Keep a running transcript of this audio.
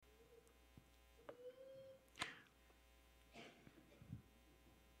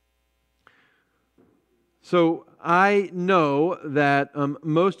So I know that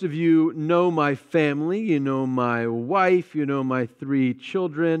most of you know my family, you know my wife, you know my 3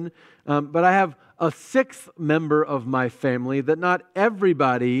 children, but I have a 6th member of my family that not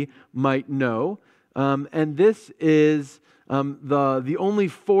everybody might know, and this is the only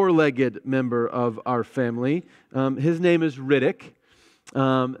 4-legged member of our family. His name is Riddick.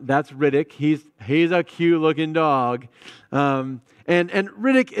 That's Riddick. He's a cute-looking dog, and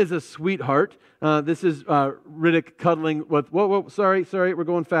Riddick is a sweetheart. This is Riddick cuddling with. Whoa! Sorry. We're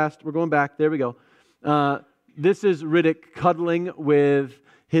going fast. We're going back. There we go. This is Riddick cuddling with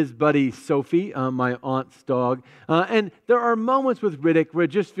his buddy Sophie, my aunt's dog. And there are moments with Riddick where it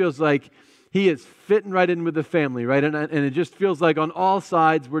just feels like he is fitting right in with the family, right? And it just feels like on all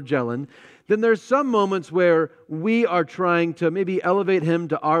sides we're gelling. Then there's some moments where we are trying to maybe elevate him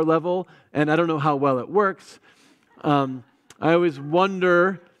to our level, and I don't know how well it works. I always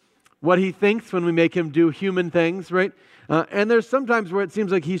wonder what he thinks when we make him do human things, right? And there's sometimes where it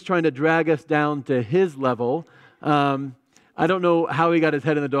seems like he's trying to drag us down to his level. I don't know how he got his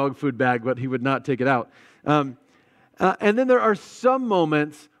head in the dog food bag, but he would not take it out. And then there are some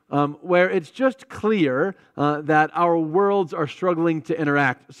moments where it's just clear that our worlds are struggling to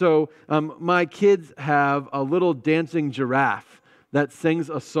interact. So my kids have a little dancing giraffe that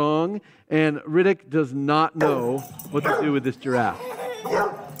sings a song, and Riddick does not know what to do with this giraffe.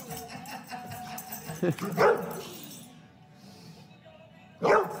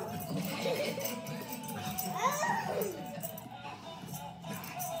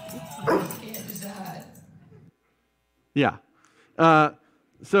 Yeah.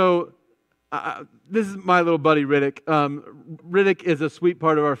 So this is my little buddy Riddick. Riddick is a sweet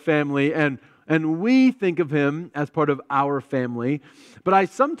part of our family, and we think of him as part of our family. But I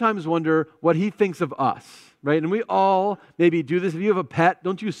sometimes wonder what he thinks of us, right? And we all maybe do this. If you have a pet,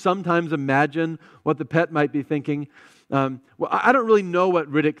 don't you sometimes imagine what the pet might be thinking? Well, I don't really know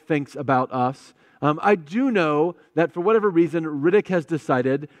what Riddick thinks about us. I do know that for whatever reason, Riddick has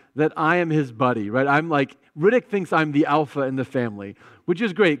decided that I am his buddy, right? Riddick thinks I'm the alpha in the family, which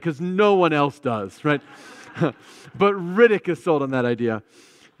is great because no one else does, right? But Riddick is sold on that idea.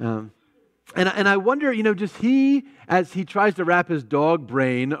 And I wonder, just as he tries to wrap his dog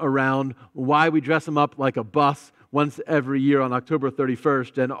brain around why we dress him up like a bus once every year on October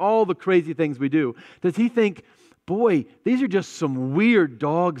 31st and all the crazy things we do, does he think, boy, these are just some weird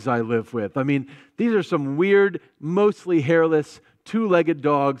dogs I live with. I mean, these are some weird, mostly hairless, 2-legged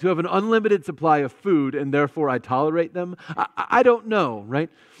dogs who have an unlimited supply of food, and therefore I tolerate them? I don't know, right?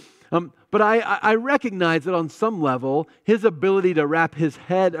 But I recognize that on some level, his ability to wrap his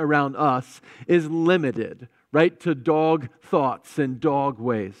head around us is limited, right, to dog thoughts and dog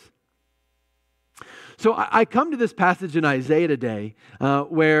ways. So I come to this passage in Isaiah today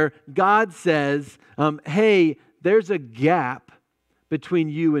where God says, hey, there's a gap between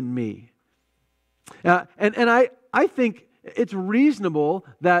you and me. And I think it's reasonable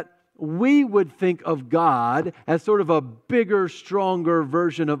that we would think of God as sort of a bigger, stronger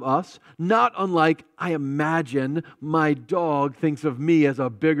version of us, not unlike I imagine my dog thinks of me as a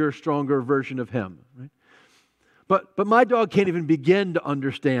bigger, stronger version of him. Right? But my dog can't even begin to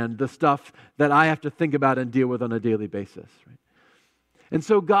understand the stuff that I have to think about and deal with on a daily basis. Right? And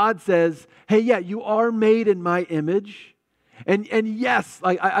so God says, hey, yeah, you are made in my image. And yes,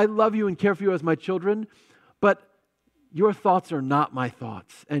 I love you and care for you as my children, but your thoughts are not my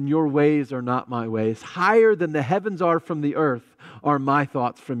thoughts, and your ways are not my ways. Higher than the heavens are from the earth are my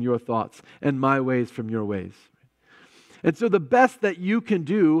thoughts from your thoughts, and my ways from your ways. And so the best that you can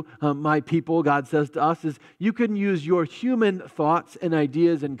do, my people, God says to us, is you can use your human thoughts and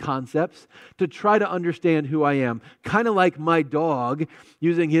ideas and concepts to try to understand who I am. Kind of like my dog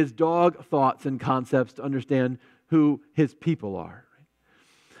using his dog thoughts and concepts to understand who his people are.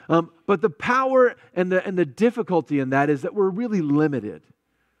 But the power and the difficulty in that is that we're really limited.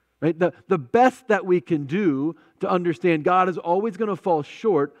 Right? The best that we can do to understand God is always going to fall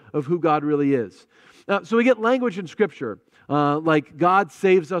short of who God really is. So we get language in Scripture, like God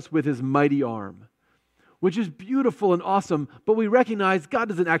saves us with his mighty arm, which is beautiful and awesome, but we recognize God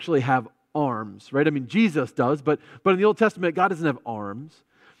doesn't actually have arms, right? I mean, Jesus does, but in the Old Testament, God doesn't have arms.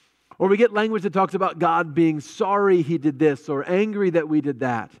 Or we get language that talks about God being sorry he did this or angry that we did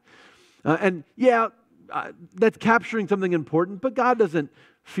that. That's capturing something important, but God doesn't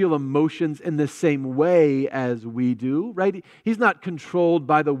feel emotions in the same way as we do, right? He's not controlled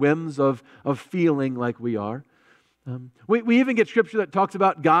by the whims of feeling like we are. We even get scripture that talks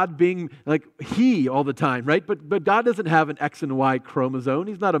about God being like he all the time, right? But God doesn't have an X and Y chromosome.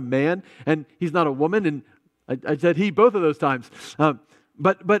 He's not a man and he's not a woman. And I said he both of those times.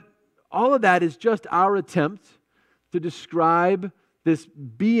 But all of that is just our attempt to describe this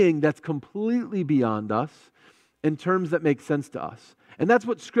being that's completely beyond us in terms that make sense to us. And that's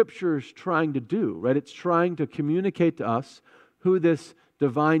what Scripture is trying to do, right? It's trying to communicate to us who this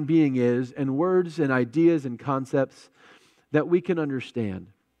divine being is in words and ideas and concepts that we can understand.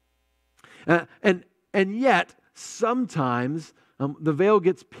 And yet, sometimes the veil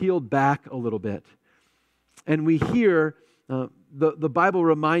gets peeled back a little bit. And we hear the Bible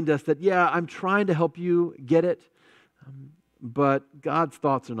remind us that, yeah, I'm trying to help you get it, but God's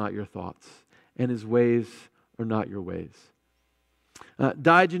thoughts are not your thoughts, and His ways are not your ways.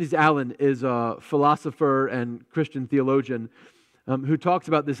 Diogenes Allen is a philosopher and Christian theologian who talks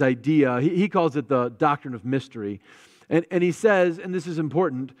about this idea. He calls it the doctrine of mystery. And he says, and this is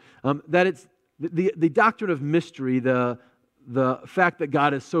important, that it's the doctrine of mystery, the fact that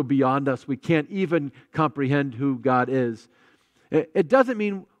God is so beyond us, we can't even comprehend who God is. It doesn't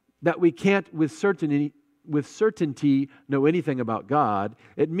mean that we can't with certainty know anything about God.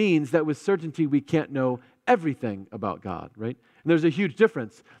 It means that with certainty we can't know everything about God, right? And there's a huge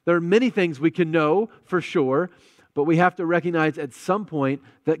difference. There are many things we can know for sure, but we have to recognize at some point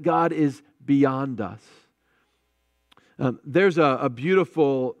that God is beyond us. There's a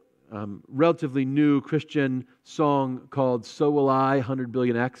beautiful, relatively new Christian song called So Will I, 100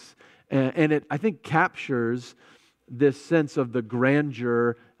 Billion X, and it, I think, captures this sense of the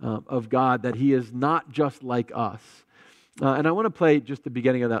grandeur of God, that He is not just like us. And I want to play just the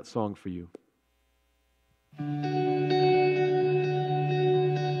beginning of that song for you.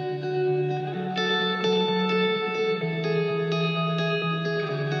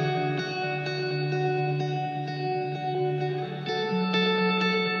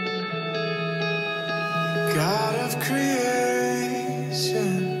 God of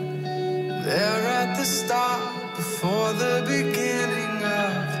creation, there at the start, before the beginning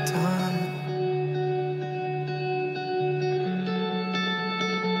of time.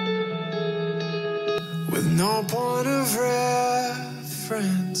 With no point of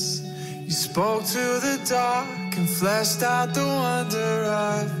reference, you spoke to the dark and fleshed out the wonder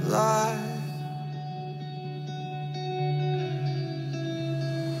of life.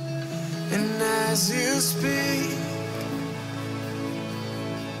 And as you speak,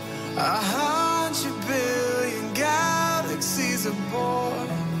 100 billion galaxies are born.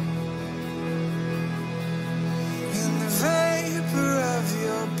 In the vapor of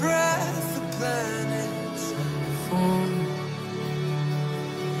your breath, the planets form.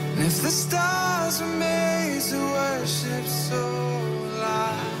 And if the stars were made to worship so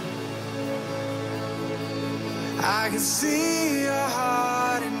loud, I can see your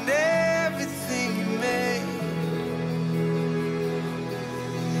heart in everything you made.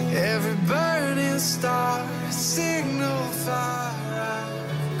 Every burning star, a signal fire of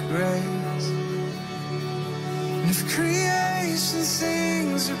grace. And if creation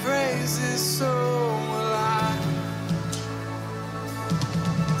sings your praises, so will I.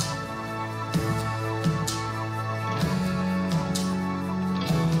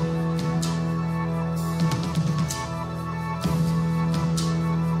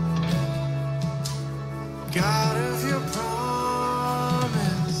 God of your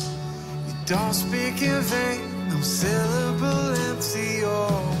promise, you don't speak in vain, no syllable empty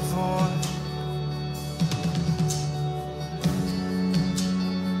or void.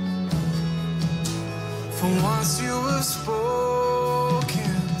 For once you have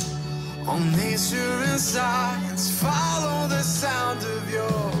spoken, all nature and science follow the sound of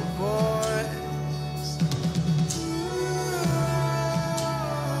your voice.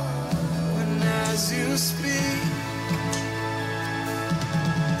 As you speak,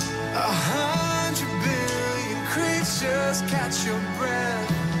 100 billion creatures catch your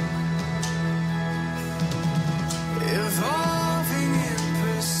breath, evolving in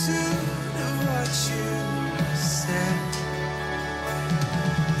pursuit of what you said.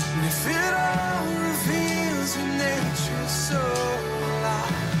 And if it all reveals your nature so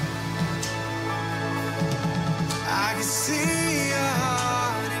alive, I can see your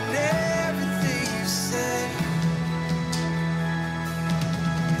heart in everything you say.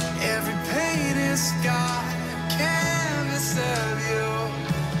 Every painted sky, a canvas of your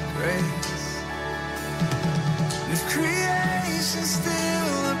grace. And if creation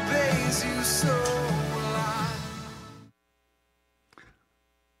still obeys you, so will I.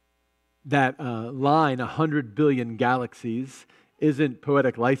 That line, 100 billion galaxies, isn't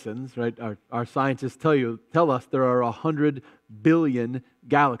poetic license, right? Our scientists tell us there are 100 billion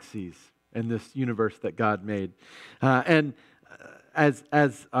galaxies in this universe that God made. And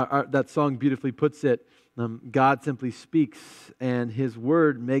that song beautifully puts it, God simply speaks and His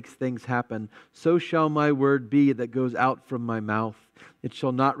word makes things happen. So shall my word be that goes out from my mouth. It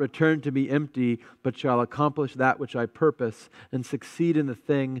shall not return to me empty, but shall accomplish that which I purpose and succeed in the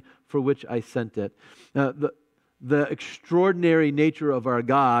thing for which I sent it. The extraordinary nature of our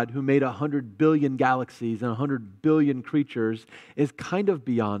God, who made 100 billion galaxies and 100 billion creatures, is kind of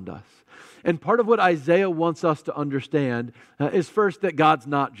beyond us. And part of what Isaiah wants us to understand is first that God's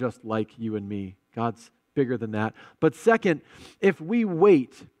not just like you and me. God's bigger than that. But second, if we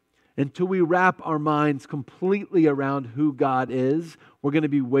wait until we wrap our minds completely around who God is, we're going to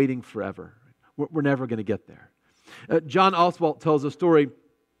be waiting forever. We're never going to get there. John Oswalt tells a story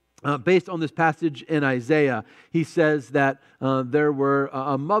based on this passage in Isaiah. He says that there were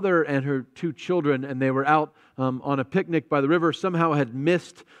a mother and her two children, and they were out on a picnic by the river, somehow had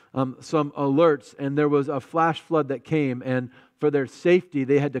missed some alerts, and there was a flash flood that came, and for their safety,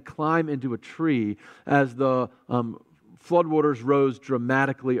 they had to climb into a tree as the floodwaters rose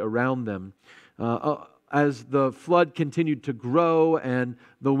dramatically around them. As the flood continued to grow and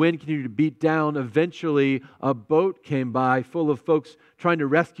the wind continued to beat down, eventually a boat came by full of folks trying to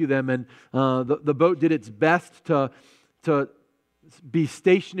rescue them, and the boat did its best to be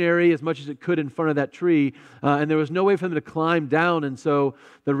stationary as much as it could in front of that tree, and there was no way for them to climb down, and so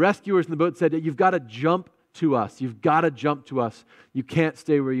the rescuers in the boat said, "You've got to jump to us. You've got to jump to us. You can't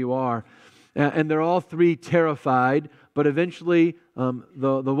stay where you are." And they're all three terrified, but eventually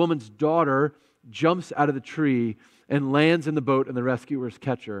the woman's daughter jumps out of the tree and lands in the boat, and the rescuers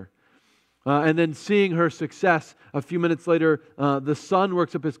catch her. And then seeing her success, a few minutes later, the son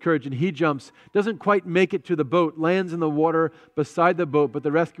works up his courage and he jumps, doesn't quite make it to the boat, lands in the water beside the boat, but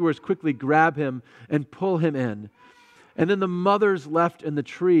the rescuers quickly grab him and pull him in. And then the mother's left in the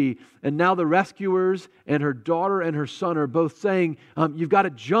tree, and now the rescuers and her daughter and her son are both saying, "You've got to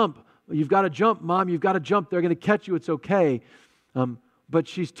jump. You've got to jump, Mom. You've got to jump. They're going to catch you. It's okay." But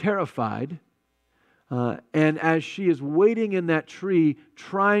she's terrified. And as she is waiting in that tree,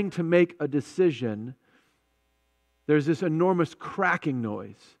 trying to make a decision, there's this enormous cracking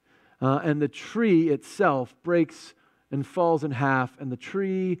noise. And the tree itself breaks and falls in half, and the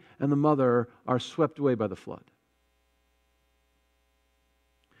tree and the mother are swept away by the flood.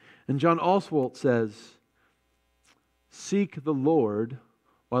 And John Oswalt says, "Seek the Lord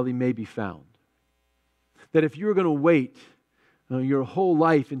while He may be found." That if you're going to wait your whole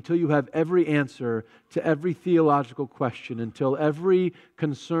life until you have every answer to every theological question, until every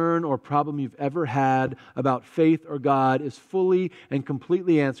concern or problem you've ever had about faith or God is fully and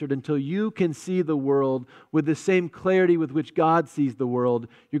completely answered, until you can see the world with the same clarity with which God sees the world,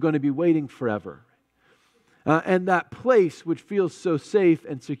 you're going to be waiting forever. And that place which feels so safe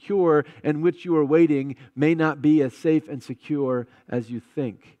and secure and which you are waiting may not be as safe and secure as you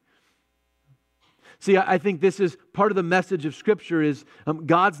think. See, I think this is part of the message of Scripture is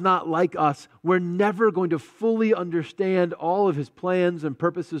God's not like us. We're never going to fully understand all of His plans and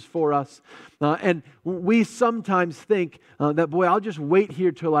purposes for us. And we sometimes think that, boy, I'll just wait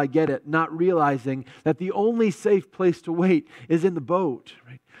here till I get it, not realizing that the only safe place to wait is in the boat,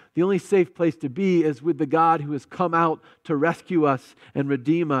 right? The only safe place to be is with the God who has come out to rescue us and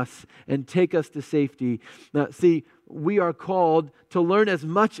redeem us and take us to safety. See, we are called to learn as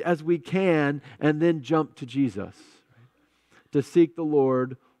much as we can and then jump to Jesus, right? To seek the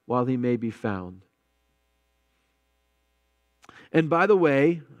Lord while He may be found. And by the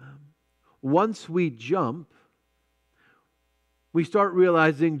way, once we jump, we start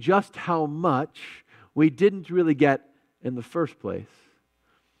realizing just how much we didn't really get in the first place.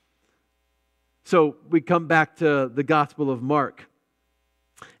 So we come back to the Gospel of Mark,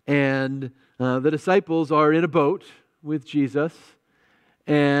 and the disciples are in a boat with Jesus,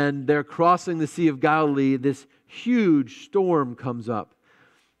 and they're crossing the Sea of Galilee. This huge storm comes up.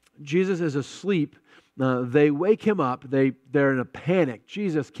 Jesus is asleep. They wake Him up. They're in a panic.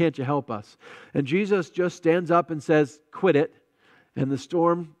 "Jesus, can't you help us?" And Jesus just stands up and says, "Quit it." And the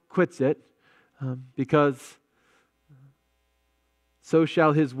storm quits it because so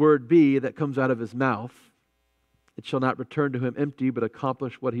shall His word be that comes out of His mouth. It shall not return to Him empty, but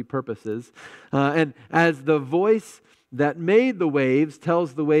accomplish what He purposes. And as the voice that made the waves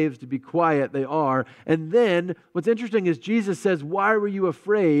tells the waves to be quiet, they are. And then what's interesting is Jesus says, "Why were you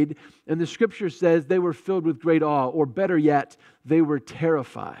afraid?" And the Scripture says they were filled with great awe, or better yet, they were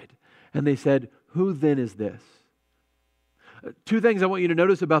terrified. And they said, "Who then is this?" Two things I want you to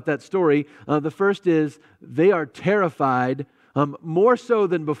notice about that story. The first is they are terrified more so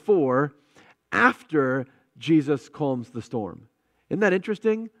than before after Jesus calms the storm. Isn't that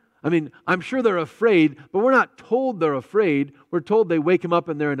interesting? I mean, I'm sure they're afraid, but we're not told they're afraid. We're told they wake him up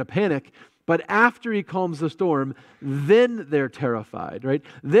and they're in a panic. But after he calms the storm, then they're terrified, right?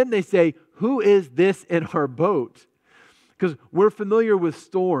 Then they say, who is this in our boat? Because we're familiar with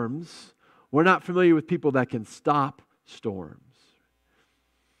storms. We're not familiar with people that can stop storms.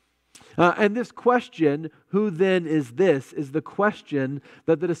 And this question, who then is this, is the question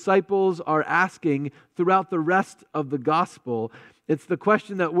that the disciples are asking throughout the rest of the gospel. It's the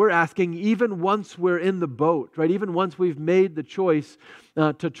question that we're asking even once we're in the boat, right? Even once we've made the choice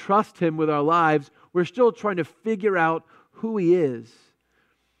to trust him with our lives, we're still trying to figure out who he is.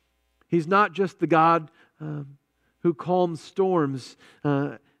 He's not just the God who calms storms.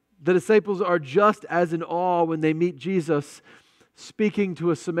 The disciples are just as in awe when they meet Jesus speaking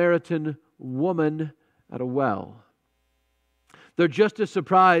to a Samaritan woman at a well. They're just as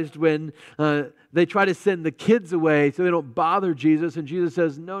surprised when they try to send the kids away so they don't bother Jesus, and Jesus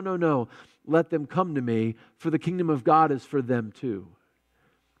says, no, let them come to me, for the kingdom of God is for them too.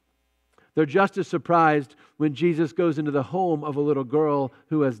 They're just as surprised when Jesus goes into the home of a little girl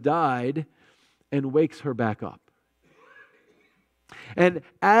who has died and wakes her back up. And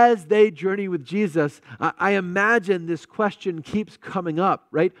as they journey with Jesus, I imagine this question keeps coming up,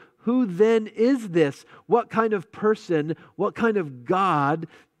 right? Who then is this? What kind of person, what kind of God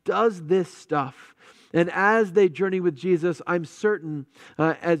does this stuff? And as they journey with Jesus, I'm certain,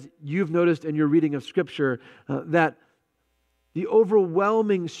 as you've noticed in your reading of Scripture, that the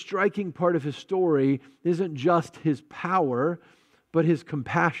overwhelming, striking part of his story isn't just his power, but his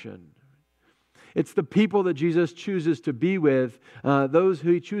compassion. It's the people that Jesus chooses to be with, those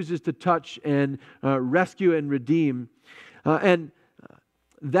who he chooses to touch and rescue and redeem. And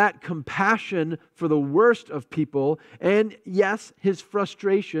that compassion for the worst of people, and yes, his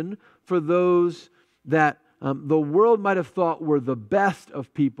frustration for those that the world might have thought were the best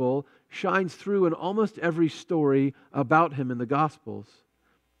of people, shines through in almost every story about him in the Gospels.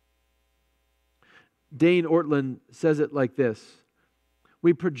 Dane Ortlund says it like this: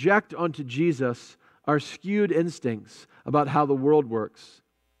 we project onto Jesus our skewed instincts about how the world works.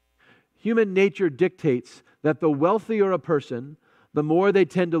 Human nature dictates that the wealthier a person, the more they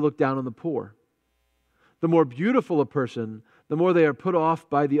tend to look down on the poor. The more beautiful a person, the more they are put off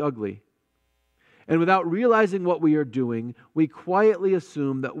by the ugly. And without realizing what we are doing, we quietly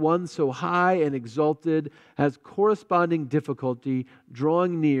assume that one so high and exalted has corresponding difficulty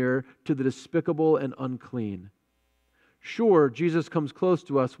drawing near to the despicable and unclean. Sure, Jesus comes close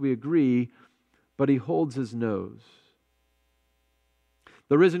to us, we agree, but he holds his nose.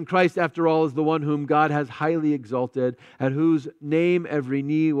 The risen Christ, after all, is the one whom God has highly exalted, at whose name every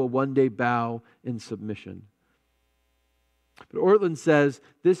knee will one day bow in submission. But Ortlund says,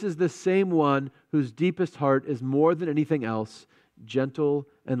 this is the same one whose deepest heart is more than anything else, gentle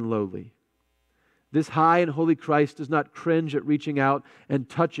and lowly. This high and holy Christ does not cringe at reaching out and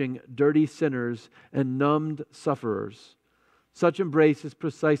touching dirty sinners and numbed sufferers. Such embrace is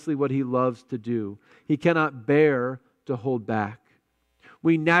precisely what he loves to do. He cannot bear to hold back.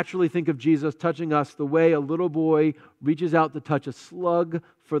 We naturally think of Jesus touching us the way a little boy reaches out to touch a slug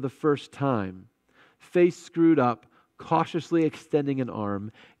for the first time. Face screwed up, cautiously extending an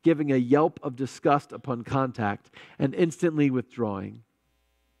arm, giving a yelp of disgust upon contact, and instantly withdrawing.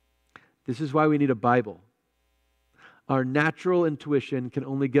 This is why we need a Bible. Our natural intuition can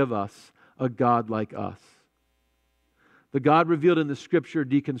only give us a God like us. The God revealed in the Scripture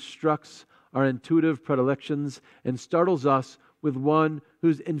deconstructs our intuitive predilections and startles us with one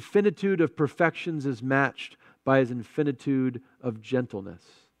whose infinitude of perfections is matched by his infinitude of gentleness.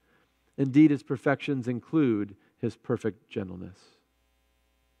 Indeed, his perfections include his perfect gentleness.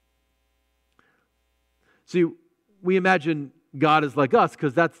 See, we imagine God is like us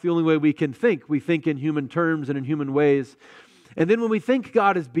because that's the only way we can think. We think in human terms and in human ways. And then when we think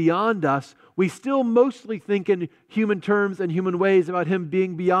God is beyond us, we still mostly think in human terms and human ways about him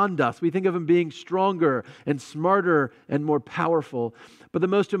being beyond us. We think of him being stronger and smarter and more powerful. But the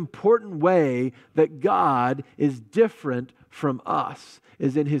most important way that God is different from us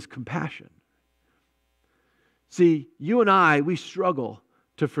is in his compassion. See, you and I, we struggle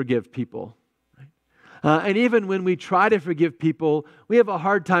to forgive people. And even when we try to forgive people, we have a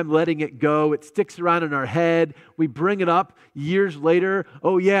hard time letting it go. It sticks around in our head. We bring it up years later.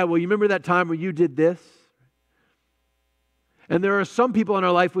 Oh yeah, well, you remember that time when you did this? And there are some people in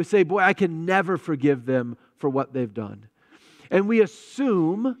our life we say, boy, I can never forgive them for what they've done. And we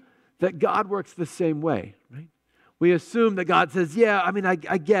assume that God works the same way, right? We assume that God says, yeah, I mean, I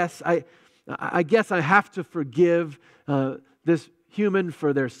guess I have to forgive this human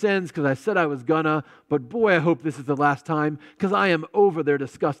for their sins because I said I was gonna, but boy, I hope this is the last time because I am over their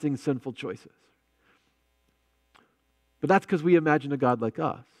disgusting, sinful choices. But that's because we imagine a God like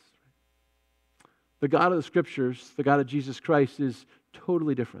us. The God of the Scriptures, the God of Jesus Christ, is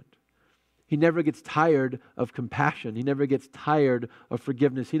totally different. He never gets tired of compassion. He never gets tired of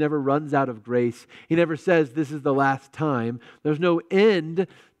forgiveness. He never runs out of grace. He never says, this is the last time. There's no end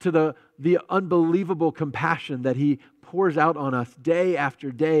to the unbelievable compassion that He pours out on us day after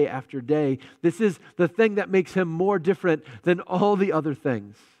day after day. This is the thing that makes Him more different than all the other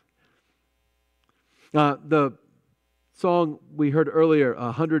things. The song we heard earlier,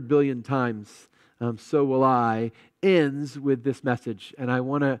 100 billion times, So Will I, ends with this message, and I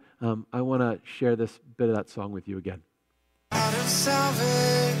want to share this bit of that song with you again. Out of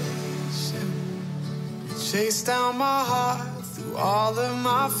salvation, chase down my heart through all of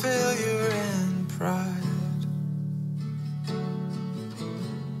my failure and pride.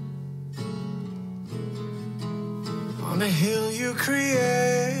 On a hill you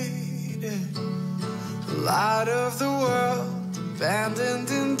created, the light of the world, abandoned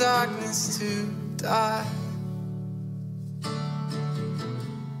in darkness to die.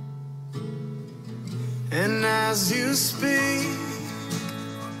 And as you speak,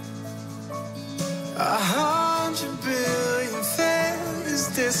 100 billion failures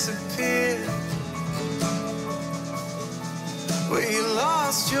disappear. Where you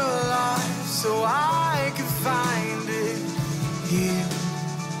lost your life so I could find it here.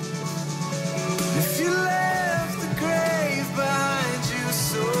 If you left the grave behind you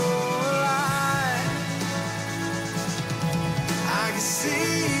so alive, I can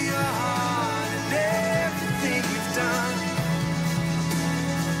see your heart and everything you've done.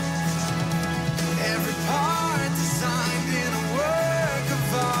 Every part designed in a work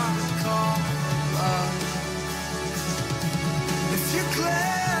of art called love. If you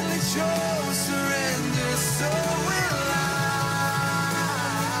gladly chose surrender, so will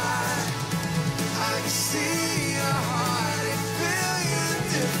I can see your heart a billion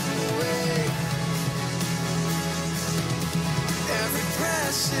different ways. Every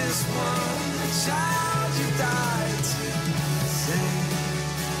precious one, a child you died to save.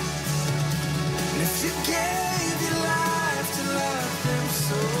 And if you gave your life to love them,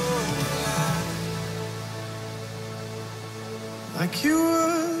 so will I. Like you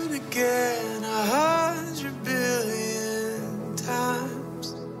would again 100 billion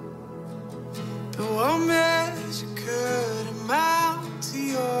times. But what measure could amount to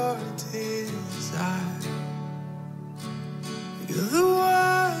your desire? You're the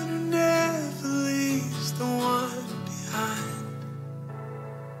one who never leaves the one behind.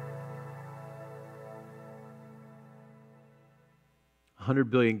 $100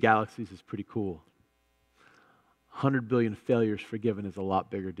 billion galaxies is pretty cool. 100 billion failures forgiven is a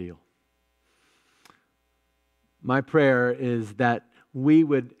lot bigger deal. My prayer is that we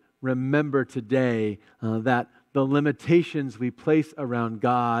would remember today that the limitations we place around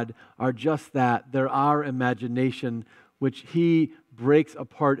God are just that. They're our imagination, which He breaks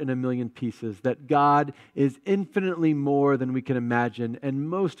apart in a million pieces. That God is infinitely more than we can imagine. And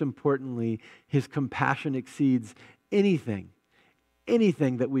most importantly, His compassion exceeds anything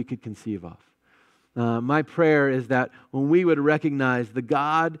that we could conceive of. My prayer is that when we would recognize the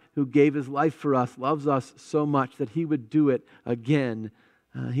God who gave His life for us loves us so much that He would do it again.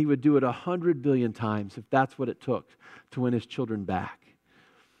 He would do it 100 billion times if that's what it took to win His children back.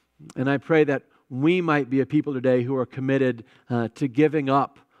 And I pray that we might be a people today who are committed to giving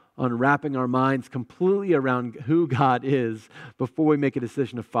up on wrapping our minds completely around who God is before we make a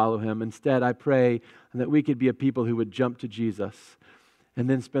decision to follow Him. Instead, I pray that we could be a people who would jump to Jesus and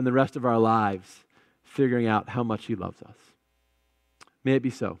then spend the rest of our lives figuring out how much He loves us. May it be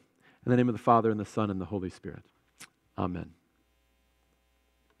so. In the name of the Father, and the Son, and the Holy Spirit. Amen.